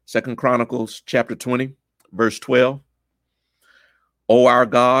 2 Chronicles chapter 20, verse 12. O our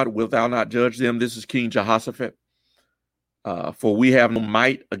God, wilt thou not judge them? This is King Jehoshaphat. For we have no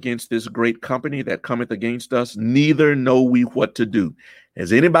might against this great company that cometh against us, neither know we what to do.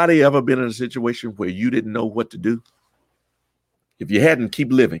 Has anybody ever been in a situation where you didn't know what to do? If you hadn't,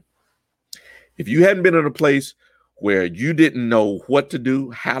 keep living. If you hadn't been in a place where you didn't know what to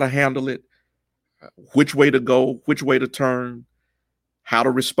do, how to handle it, which way to go, which way to turn, how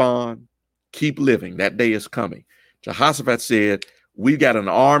to respond, keep living. That day is coming. Jehoshaphat said, we've got an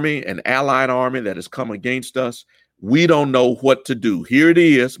army, an allied army that has come against us. We don't know what to do. Here it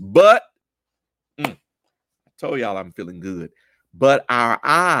is. But I told y'all I'm feeling good. But our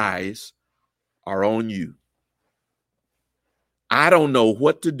eyes are on you. I don't know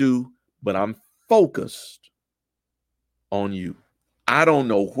what to do, but I'm focused on you. I don't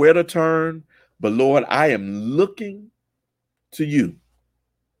know where to turn, but Lord, I am looking to you.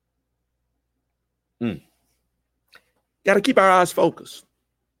 Got to keep our eyes focused.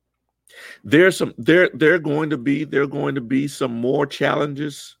 There are going to be some more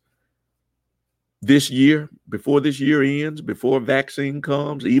challenges this year, before this year ends, before a vaccine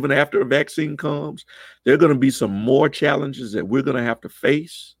comes, even after a vaccine comes. There are going to be some more challenges that we're going to have to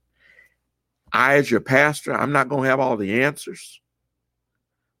face. I, as your pastor, I'm not going to have all the answers,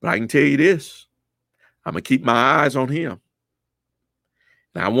 but I can tell you this: I'm going to keep my eyes on Him.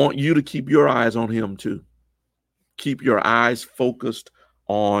 And I want you to keep your eyes on Him too. Keep your eyes focused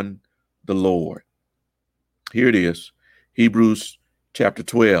on the Lord. Here it is. Hebrews chapter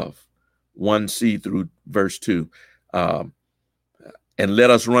 12, 1c through verse 2. And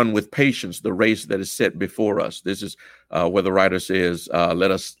let us run with patience the race that is set before us. This is where the writer says, let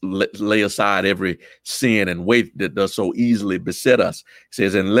us lay aside every sin and weight that does so easily beset us. He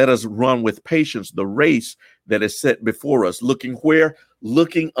says, and let us run with patience the race that is set before us. Looking where?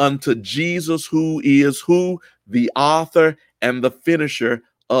 Looking unto Jesus, who is who? The author and the finisher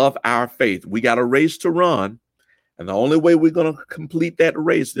of our faith. We got a race to run. And the only way we're going to complete that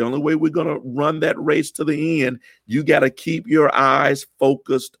race, the only way we're going to run that race to the end, you got to keep your eyes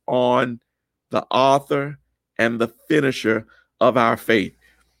focused on the author and the finisher of our faith.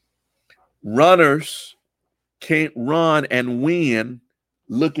 Runners can't run and win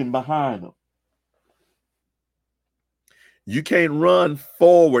looking behind them. You can't run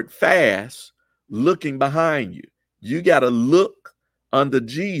forward fast looking behind you. You got to look unto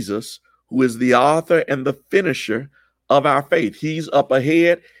Jesus, who is the author and the finisher of our faith. He's up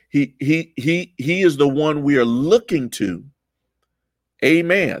ahead. He is the one we are looking to.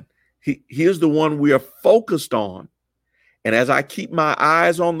 Amen. He is the one we are focused on. And as I keep my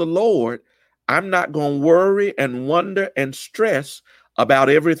eyes on the Lord, I'm not going to worry and wonder and stress about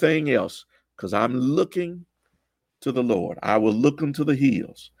everything else, because I'm looking to the Lord. I will look unto the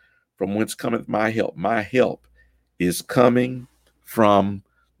hills, from whence cometh my help. My help is coming from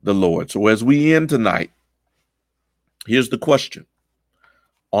the Lord. So as we end tonight, here's the question.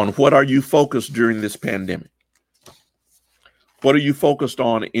 On what are you focused during this pandemic? What are you focused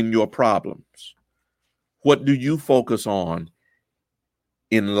on in your problems? What do you focus on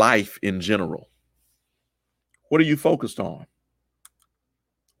in life in general? What are you focused on?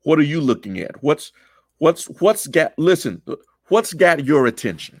 What are you looking at? What's got your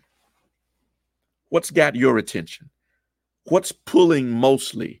attention? What's got your attention? What's pulling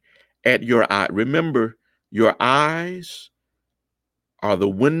mostly at your eye? Remember, your eyes are the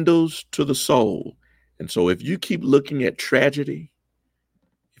windows to the soul. And so if you keep looking at tragedy,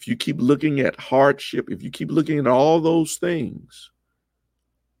 if you keep looking at hardship, if you keep looking at all those things,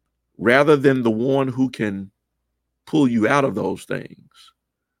 rather than the one who can pull you out of those things,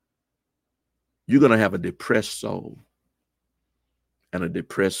 you're going to have a depressed soul and a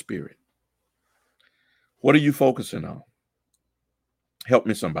depressed spirit. What are you focusing on? Help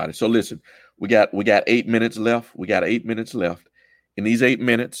me, somebody. So listen, we got 8 minutes left. We got 8 minutes left. In these 8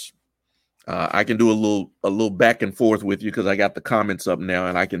 minutes, I can do a little back and forth with you, because I got the comments up now,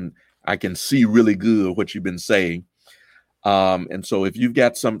 and I can see really good what you've been saying. And so if you've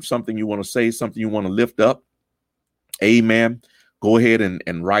got something you want to say, something you want to lift up, amen, go ahead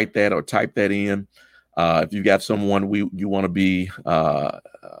and write that or type that in. If you've got someone you want to be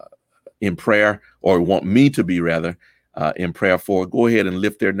in prayer, or want me to be rather in prayer for, go ahead and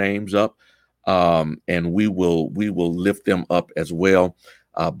lift their names up, and we will lift them up as well.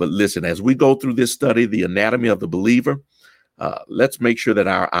 But listen, as we go through this study, the anatomy of the believer, let's make sure that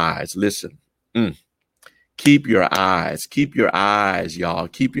our eyes, listen, keep your eyes, y'all,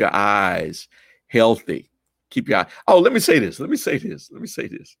 keep your eyes healthy. Keep your eye. Oh, let me say this.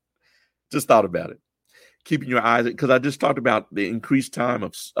 Just thought about it. Keeping your eyes, because I just talked about the increased time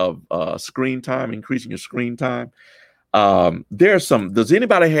of screen time, increasing your screen time. Does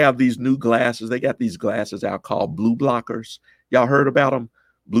anybody have these new glasses? They got these glasses out called blue blockers. Y'all heard about them?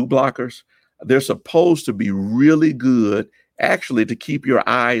 Blue blockers. They're supposed to be really good, actually, to keep your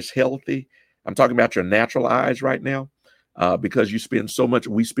eyes healthy. I'm talking about your natural eyes right now, because we spend so much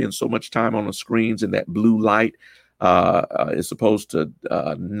time on the screens, and that blue light is supposed to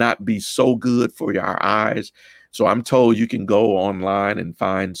not be so good for our eyes. So I'm told you can go online and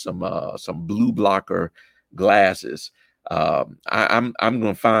find some blue blocker glasses. I'm going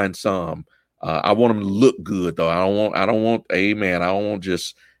to find some. I want them to look good though. I don't want amen. I don't want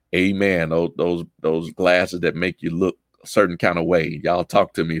just amen. Those glasses that make you look a certain kind of way. Y'all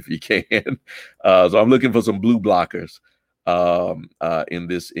talk to me if you can. So I'm looking for some blue blockers in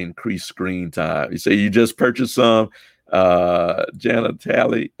this increased screen time. You say you just purchased some, Jana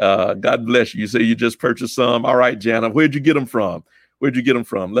Talley. God bless you. You say you just purchased some. All right, Jana, where'd you get them from?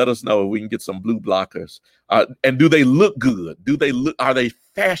 Let us know if we can get some blue blockers. And do they look good? Are they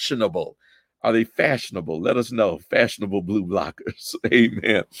fashionable? Let us know. Fashionable blue blockers.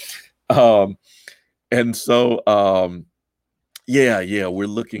 Amen. And so, we're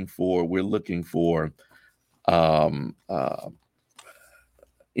looking for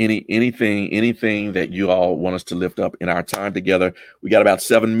anything that you all want us to lift up in our time together. We got about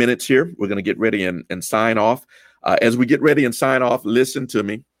 7 minutes here. We're going to get ready and sign off. As we get ready and sign off, listen to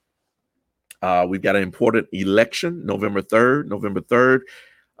me. We've got an important election, November 3rd. November 3rd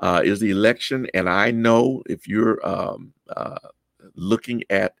is the election. And I know if you're looking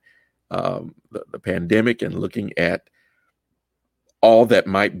at the pandemic and looking at all that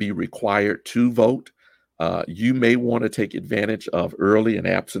might be required to vote, you may want to take advantage of early and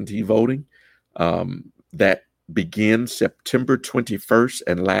absentee voting. That begins September 21st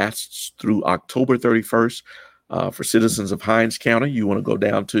and lasts through October 31st. For citizens of Hinds County, you want to go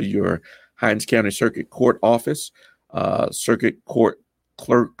down to your Hinds County Circuit Court office, Circuit Court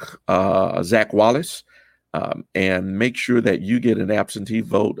Clerk Zach Wallace, and make sure that you get an absentee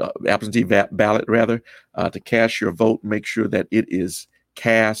ballot to cast your vote. Make sure that it is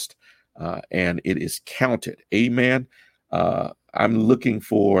cast and it is counted. Amen. I'm looking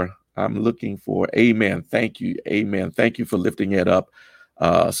for amen. Thank you. Amen. Thank you for lifting it up.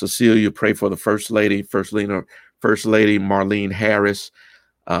 Cecilia, pray for the First Lady Marlene Harris.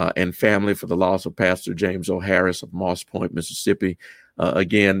 and family for the loss of Pastor James O. Harris of Moss Point, Mississippi.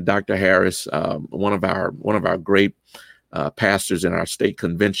 Again, Dr. Harris, one of our great pastors in our state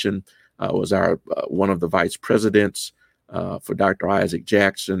convention, was our one of the vice presidents for Dr. Isaac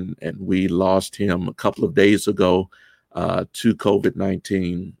Jackson, and we lost him a couple of days ago to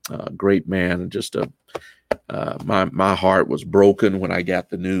COVID-19. Great man, just my heart was broken when I got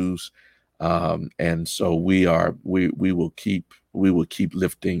the news, and so we will keep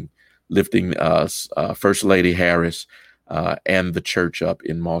lifting First Lady Harris and the church up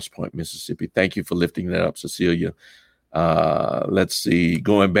in Moss Point, Mississippi. Thank you for lifting that up, Cecilia. Let's see,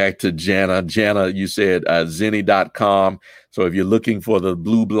 going back to Jana, you said Zenny.com. So if you're looking for the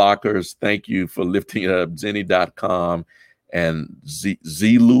blue blockers, thank you for lifting it up, Zenny.com. And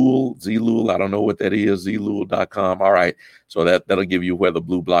Zlul, I don't know what that is, Zlul.com. All right, so that'll give you where the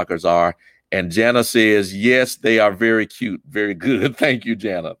blue blockers are. And Jana says, yes, they are very cute. Very good. Thank you,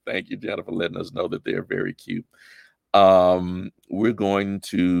 Jana. Thank you, Jana, for letting us know that they're very cute. We're going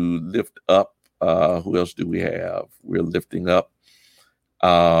to lift up. Who else do we have? We're lifting up.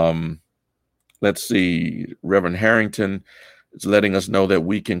 Let's see. Reverend Harrington is letting us know that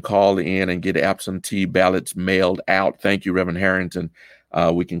we can call in and get absentee ballots mailed out. Thank you, Reverend Harrington.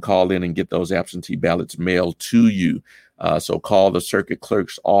 We can call in and get those absentee ballots mailed to you. So call the circuit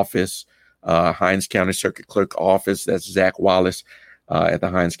clerk's office, Hinds County Circuit Clerk office. That's Zach Wallace at the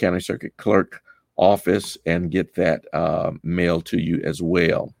Hinds County Circuit Clerk office, and get that mailed to you as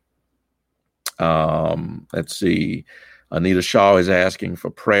well. Let's see. Anita Shaw is asking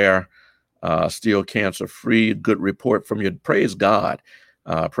for prayer. Still cancer free. Good report from you. Praise God.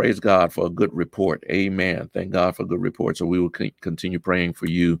 Praise God for a good report. Amen. Thank God for a good report. So we will continue praying for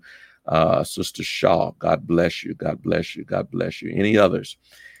you, Sister Shaw. God bless you. God bless you. God bless you. Any others?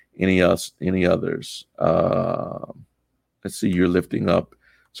 Any others? Let's see. You're lifting up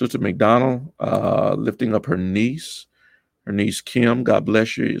Sister McDonald, lifting up her niece Kim. God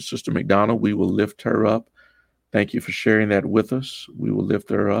bless you, Sister McDonald. We will lift her up. Thank you for sharing that with us. We will lift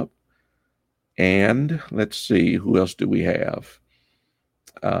her up. And let's see, who else do we have?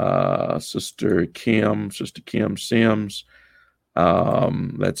 Sister Kim Sims.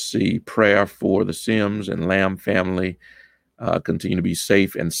 Let's see, prayer for the Sims and Lamb family. Continue to be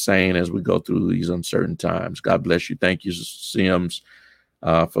safe and sane as we go through these uncertain times. God bless you. Thank you, Sister Sims,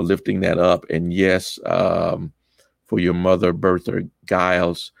 for lifting that up. And yes, for your mother, Bertha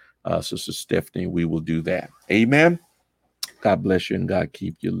Giles, Sister Stephanie, we will do that. Amen. God bless you and God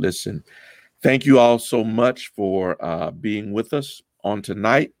keep you. Listen, thank you all so much for being with us on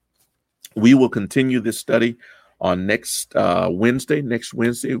tonight. We will continue this study on next Wednesday. Next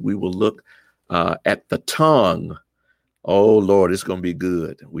Wednesday, we will look at the tongue. Oh, Lord, it's going to be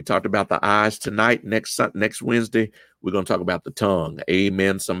good. We talked about the eyes tonight. Next Wednesday, we're going to talk about the tongue.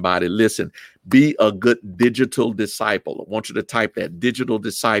 Amen, somebody. Listen, be a good digital disciple. I want you to type that, digital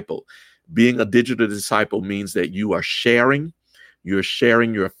disciple. Being a digital disciple means that you are sharing. You're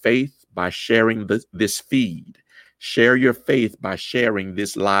sharing your faith by sharing this feed. Share your faith by sharing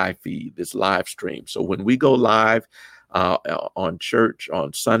this live feed, this live stream. So when we go live on church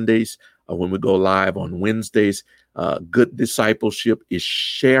on Sundays, when we go live on Wednesdays, good discipleship is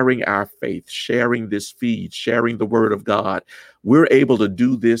sharing our faith, sharing this feed, sharing the word of God. We're able to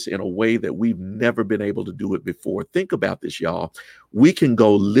do this in a way that we've never been able to do it before. Think about this, y'all. We can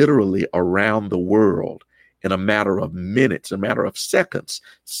go literally around the world in a matter of minutes, a matter of seconds,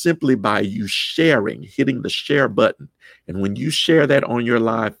 simply by you sharing, hitting the share button. And when you share that on your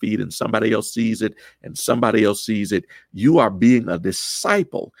live feed and somebody else sees it and somebody else sees it, you are being a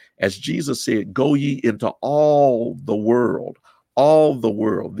disciple. As Jesus said, go ye into all the world. All the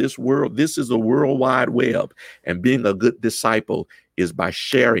world. This is a worldwide web. And being a good disciple is by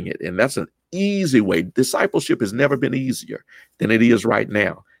sharing it. And that's an easy way. Discipleship has never been easier than it is right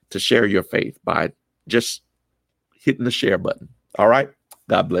now to share your faith by just hitting the share button. All right.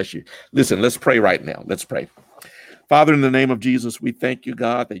 God bless you. Listen, let's pray right now. Let's pray. Father, in the name of Jesus, we thank you,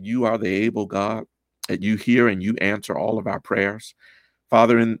 God, that you are the able God, that you hear and you answer all of our prayers.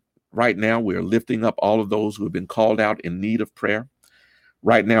 Father, right now, we're lifting up all of those who have been called out in need of prayer.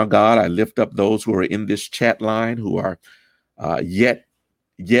 Right now, God, I lift up those who are in this chat line who are yet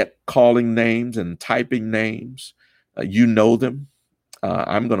calling names and typing names. You know them.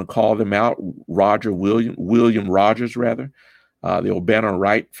 I'm going to call them out. William Rogers, rather, the O'Banner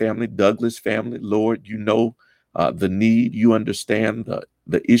Wright family, Douglas family. Lord, you know the need. You understand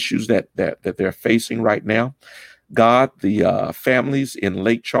the issues that they're facing right now. God, the families in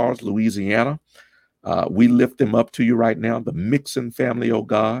Lake Charles, Louisiana, we lift them up to you right now. The Mixon family, oh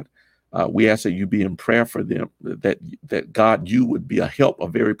God, We ask that you be in prayer for them, that God, you would be a help, a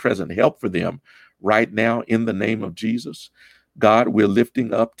very present help for them right now in the name of Jesus. God, we're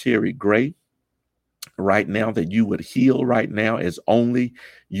lifting up Terry Gray right now, that you would heal right now as only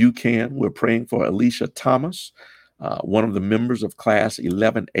you can. We're praying for Alicia Thomas, one of the members of Class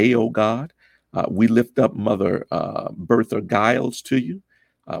 11A, oh God. We lift up Mother Bertha Giles to you.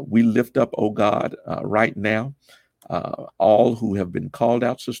 We lift up, oh God, right now, all who have been called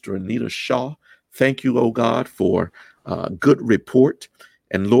out. Sister Anita Shaw, thank you, oh God, for good report.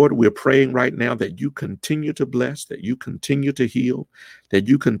 And Lord, we're praying right now that you continue to bless, that you continue to heal, that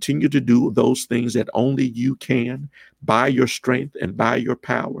you continue to do those things that only you can, by your strength and by your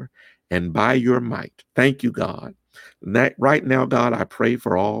power and by your might. Thank you, God. Right now, God, I pray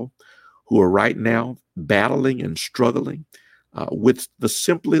for all who are right now battling and struggling with the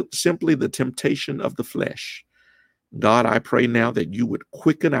simply the temptation of the flesh. God, I pray now that you would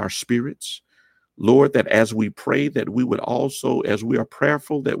quicken our spirits. Lord, that as we pray, that we would also, as we are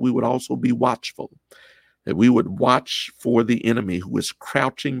prayerful, that we would also be watchful, that we would watch for the enemy who is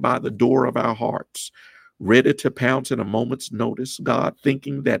crouching by the door of our hearts, ready to pounce in a moment's notice, God,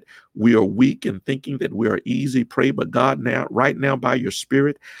 thinking that we are weak and thinking that we are easy prey. But God, now, right now, by your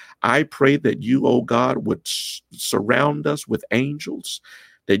Spirit, I pray that you, oh God, would surround us with angels,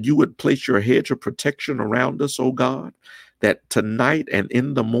 that you would place your hedge of protection around us, oh God, that tonight and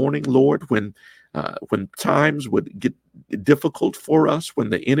in the morning, Lord, when times would get difficult for us, when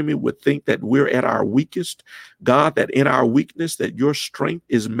the enemy would think that we're at our weakest, God, that in our weakness, that your strength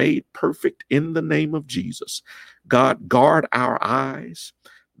is made perfect in the name of Jesus. God, guard our eyes,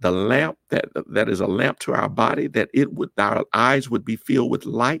 the lamp that is a lamp to our body, that our eyes would be filled with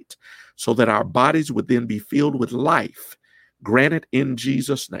light, so that our bodies would then be filled with life. Grant it in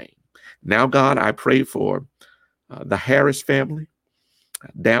Jesus' name. Now, God, I pray for the Harris family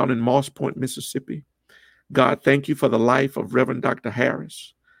down in Moss Point, Mississippi. God, thank you for the life of Reverend Dr.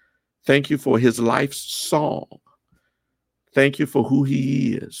 Harris. Thank you for his life's song. Thank you for who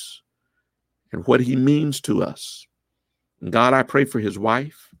he is and what he means to us. And God, I pray for his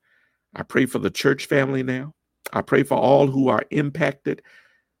wife. I pray for the church family now. I pray for all who are impacted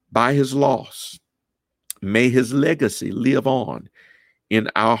by his loss. May his legacy live on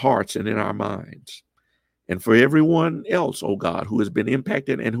in our hearts and in our minds. And for everyone else, oh God, who has been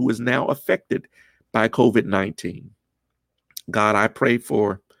impacted and who is now affected by COVID-19. God, I pray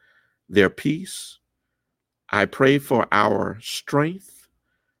for their peace. I pray for our strength.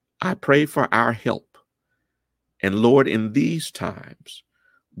 I pray for our help. And Lord, in these times,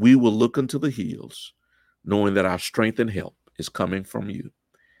 we will look unto the hills, knowing that our strength and help is coming from you.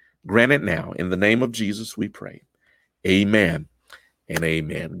 Grant it now. In the name of Jesus, we pray. Amen and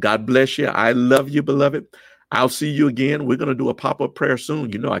amen. God bless you. I love you, beloved. I'll see you again. We're going to do a pop-up prayer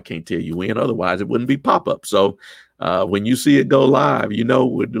soon. You know I can't tell you when, otherwise it wouldn't be pop-up. So when you see it go live, you know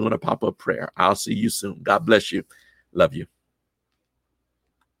we're doing a pop-up prayer. I'll see you soon. God bless you. Love you.